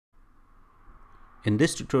In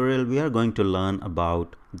this tutorial, we are going to learn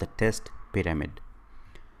about the test pyramid.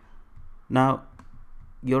 Now,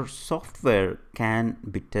 your software can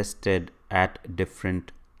be tested at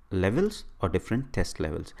different levels or different test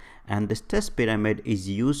levels, and this test pyramid is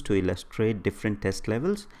used to illustrate different test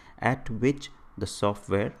levels at which the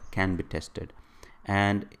software can be tested.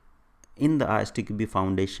 And in the ISTQB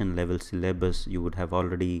Foundation level syllabus, you would have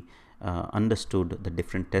already understood the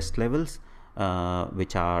different test levels,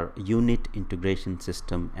 which are unit, integration,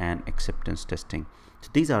 system, and acceptance testing. So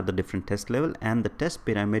these are the different test level, and the test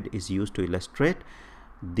pyramid is used to illustrate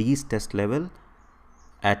these test level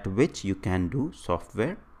at which you can do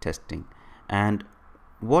software testing. And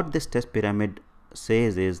what this test pyramid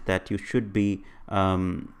says is that you should be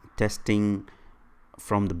testing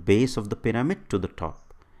from the base of the pyramid to the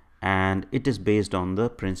top, and it is based on the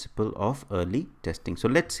principle of early testing. So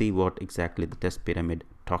let's see what exactly the test pyramid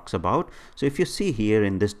talks about. So if you see here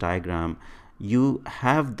in this diagram, you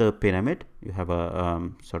have the pyramid, you have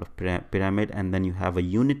a sort of pyramid, and then you have a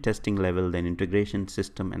unit testing level, then integration,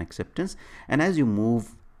 system, and acceptance. And as you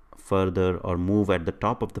move further or move at the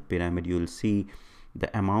top of the pyramid, you will see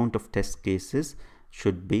the amount of test cases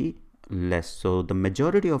should be less. So the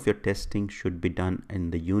majority of your testing should be done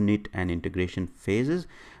in the unit and integration phases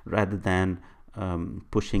rather than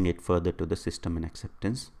pushing it further to the system and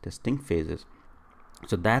acceptance testing phases.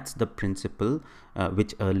 So that's the principle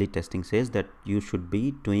which early testing says, that you should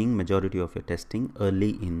be doing majority of your testing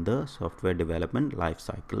early in the software development life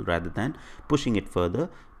cycle rather than pushing it further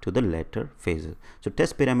to the later phases. So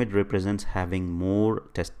test pyramid represents having more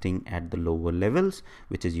testing at the lower levels,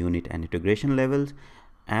 which is unit and integration levels,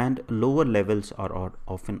 and lower levels are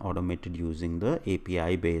often automated using the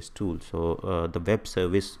API based tool. So the web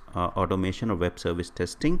service automation or web service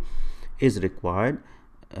testing is required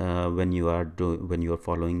when you are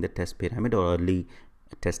following the test pyramid or early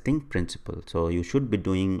testing principle. So you should be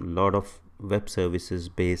doing a lot of web services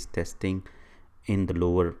based testing in the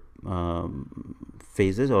lower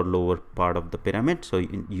phases or lower part of the pyramid. So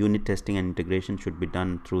unit testing and integration should be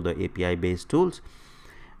done through the API based tools,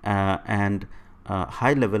 and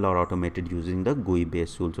high level are automated using the GUI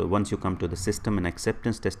based tool. So once you come to the system and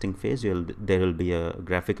acceptance testing phase, there will be a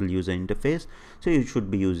graphical user interface. So you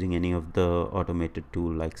should be using any of the automated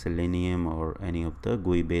tool like Selenium or any of the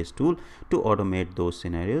GUI based tool to automate those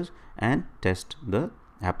scenarios and test the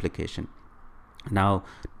application. Now,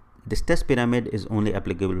 this test pyramid is only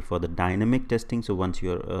applicable for the dynamic testing. So once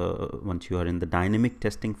you are in the dynamic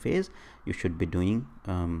testing phase, you should be doing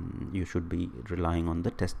you should be relying on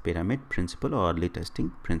the test pyramid principle or early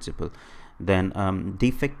testing principle. Then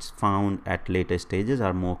defects found at later stages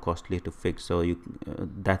are more costly to fix. So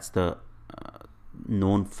that's the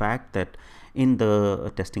known fact that in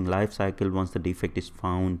the testing life cycle, once the defect is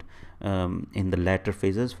found in the later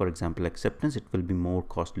phases, for example acceptance, it will be more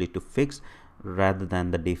costly to fix rather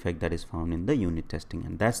than the defect that is found in the unit testing.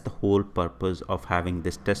 And that's the whole purpose of having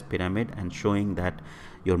this test pyramid, and showing that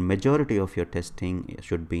your majority of your testing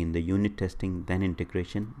should be in the unit testing, then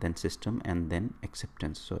integration, then system, and then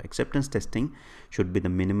acceptance. So acceptance testing should be the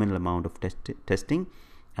minimal amount of testing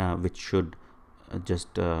which should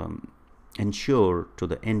just ensure to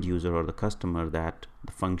the end user or the customer that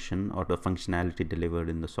the function or the functionality delivered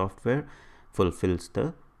in the software fulfills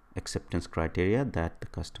the acceptance criteria that the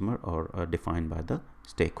customer or defined by the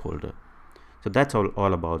stakeholder. So that's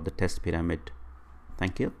all about the test pyramid.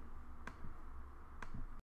 Thank you.